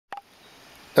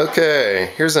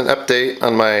Okay, here's an update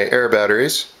on my air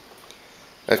batteries.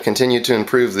 I've continued to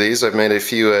improve these. I've made a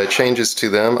few changes to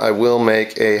them. I will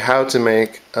make a how to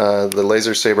make the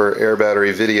LaserSaber air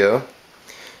battery video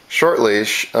shortly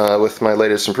with my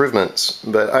latest improvements.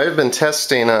 But I've been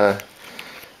testing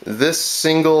this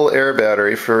single air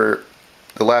battery for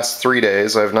the last 3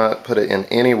 days. I've not put it in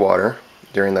any water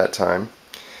during that time.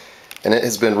 And it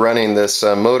has been running this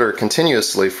motor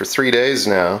continuously for 3 days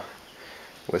now,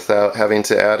 without having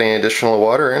to add any additional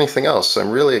water or anything else. I'm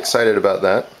really excited about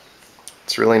that.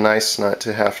 It's really nice not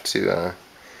to have to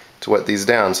wet these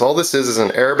down. So all this is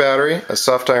an air battery, a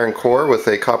soft iron core with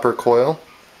a copper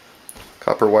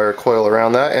wire coil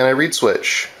around that, and a reed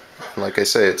switch. And like I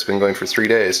say, it's been going for 3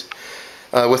 days.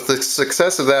 With the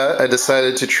success of that, I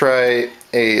decided to try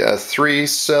a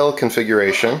 3-cell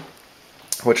configuration,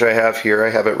 which I have here. I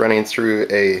have it running through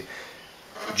a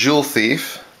Joule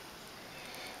Thief,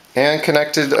 and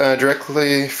connected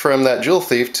directly from that Joule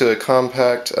Thief to a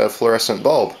compact fluorescent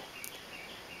bulb.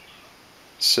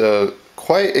 So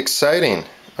quite exciting.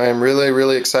 I am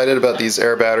really excited about these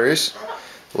air batteries.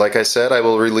 Like I said, I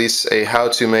will release a how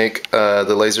to make the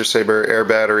LaserSaber air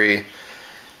battery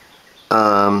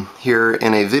here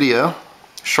in a video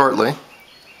shortly.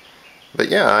 But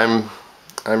yeah,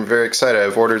 I'm very excited.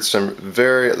 I've ordered some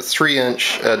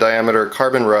 3-inch diameter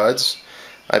carbon rods.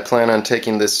 I plan on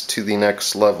taking this to the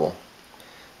next level.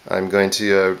 I'm going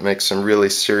to make some really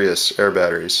serious air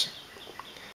batteries.